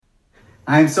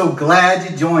I am so glad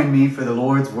you joined me for the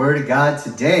Lord's Word of God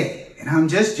today. And I'm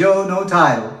just Joe, no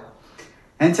title.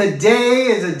 And today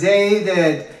is a day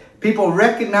that people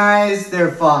recognize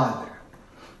their Father.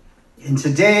 And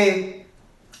today,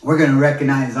 we're going to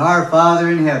recognize our Father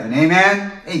in heaven.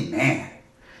 Amen? Amen.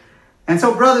 And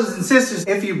so, brothers and sisters,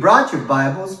 if you brought your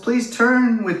Bibles, please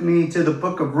turn with me to the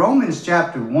book of Romans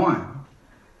chapter 1.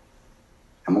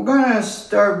 And we're going to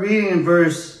start reading in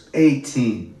verse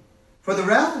 18. For the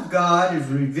wrath of God is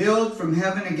revealed from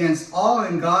heaven against all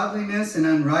ungodliness and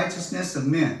unrighteousness of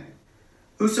men,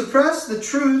 who suppress the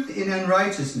truth in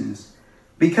unrighteousness,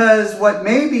 because what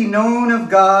may be known of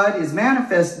God is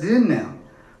manifested in them,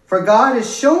 for God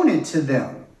has shown it to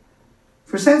them.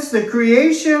 For since the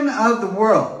creation of the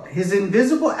world, his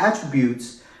invisible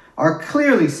attributes are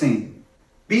clearly seen,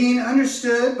 being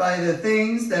understood by the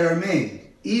things that are made,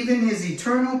 even his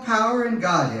eternal power and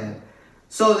Godhead,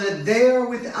 so that they are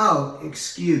without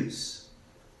excuse.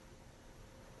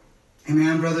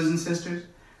 Amen, brothers and sisters?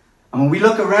 And when we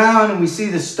look around and we see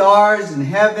the stars and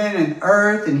heaven and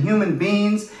earth and human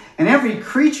beings and every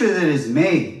creature that is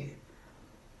made,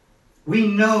 we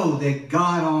know that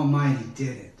God Almighty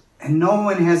did it. And no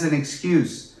one has an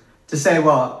excuse to say,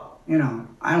 well,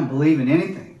 I don't believe in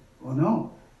anything. Well,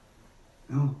 no,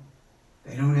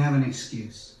 they don't have an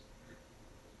excuse.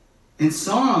 In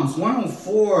Psalms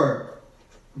 104,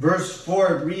 verse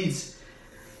 4, it reads,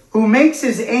 who makes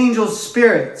his angels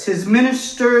spirits, his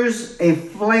ministers a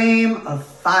flame of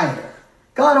fire.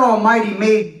 God Almighty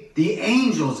made the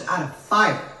angels out of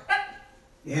fire.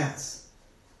 Yes,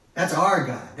 that's our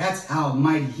God. That's how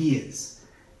mighty he is.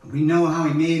 We know how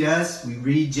he made us. We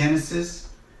read Genesis.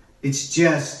 It's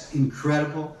just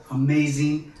incredible,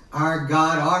 amazing. Our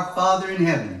God, our Father in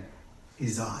heaven,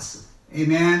 is awesome.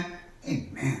 Amen?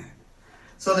 Amen.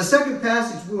 So the second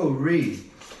passage we'll read,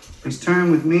 please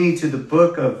turn with me to the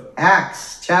book of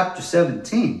Acts, chapter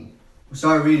 17. We'll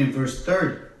start reading verse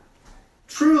 30.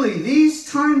 Truly,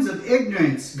 these times of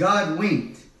ignorance God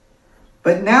winked,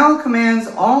 but now commands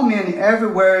all men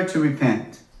everywhere to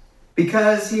repent,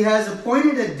 because he has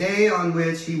appointed a day on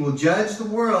which he will judge the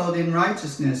world in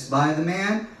righteousness by the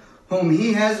man whom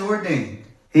he has ordained.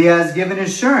 He has given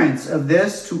assurance of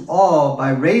this to all by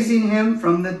raising him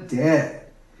from the dead.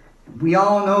 We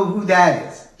all know who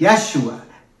that is. Yeshua,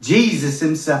 Jesus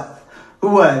himself,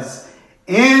 who was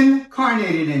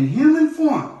incarnated in human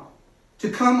form to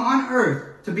come on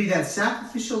earth to be that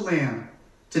sacrificial lamb,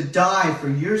 to die for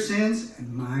your sins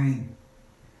and mine,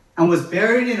 and was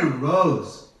buried and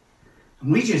arose.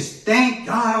 And we just thank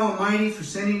God Almighty for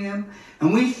sending him,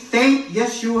 and we thank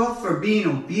Yeshua for being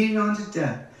obedient unto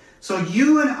death, so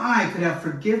you and I could have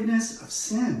forgiveness of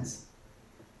sins.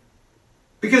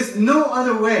 Because no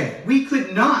other way, we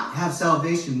could not have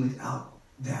salvation without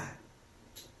that.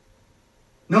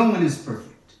 No one is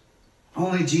perfect.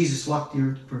 Only Jesus walked the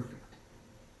earth perfect.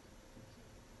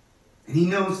 And he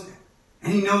knows that.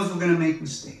 And he knows we're going to make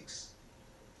mistakes.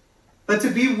 But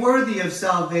to be worthy of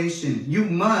salvation, you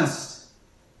must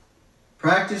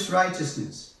practice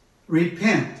righteousness.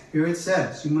 Repent. Here it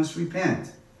says, you must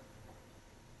repent.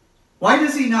 Why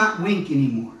does he not wink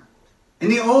anymore? In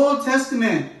the Old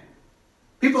Testament,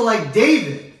 people like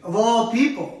David, of all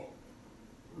people,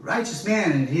 righteous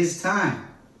man at his time,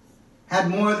 had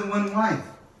more than one wife.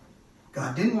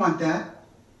 God didn't want that.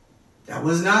 That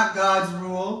was not God's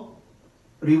rule.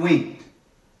 But he winked.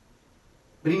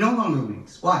 But he no longer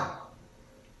winks. Why?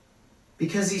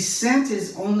 Because he sent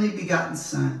his only begotten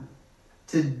Son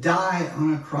to die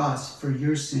on a cross for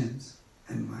your sins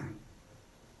and mine.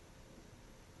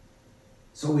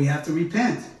 So we have to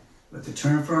repent. We have to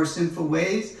turn from our sinful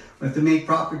ways. We have to make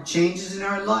proper changes in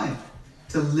our life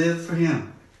to live for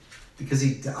him, because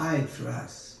he died for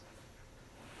us.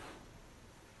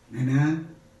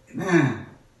 Amen? Amen.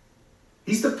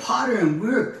 He's the potter and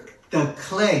we're the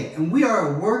clay, and we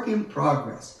are a work in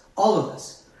progress. All of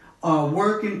us are a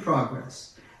work in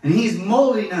progress. And he's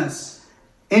molding us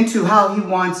into how he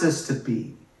wants us to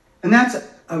be. And that's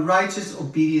a righteous,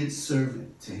 obedient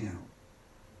servant to him.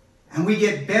 And we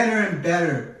get better and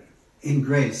better in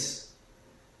grace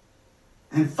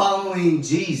and following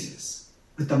Jesus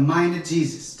with the mind of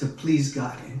Jesus to please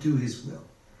God and do his will.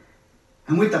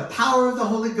 And with the power of the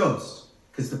Holy Ghost,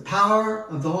 because the power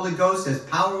of the Holy Ghost has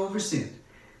power over sin.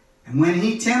 And when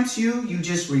he tempts you, you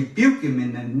just rebuke him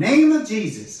in the name of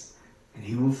Jesus, and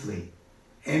he will flee.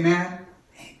 Amen?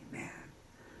 Amen.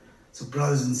 So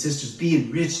brothers and sisters, be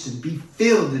enriched and be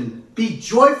filled and be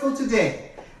joyful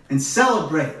today and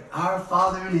celebrate our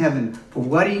Father in heaven for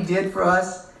what he did for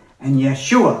us, and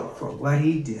Yeshua for what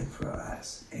he did for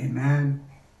us. Amen.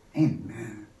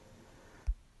 Amen.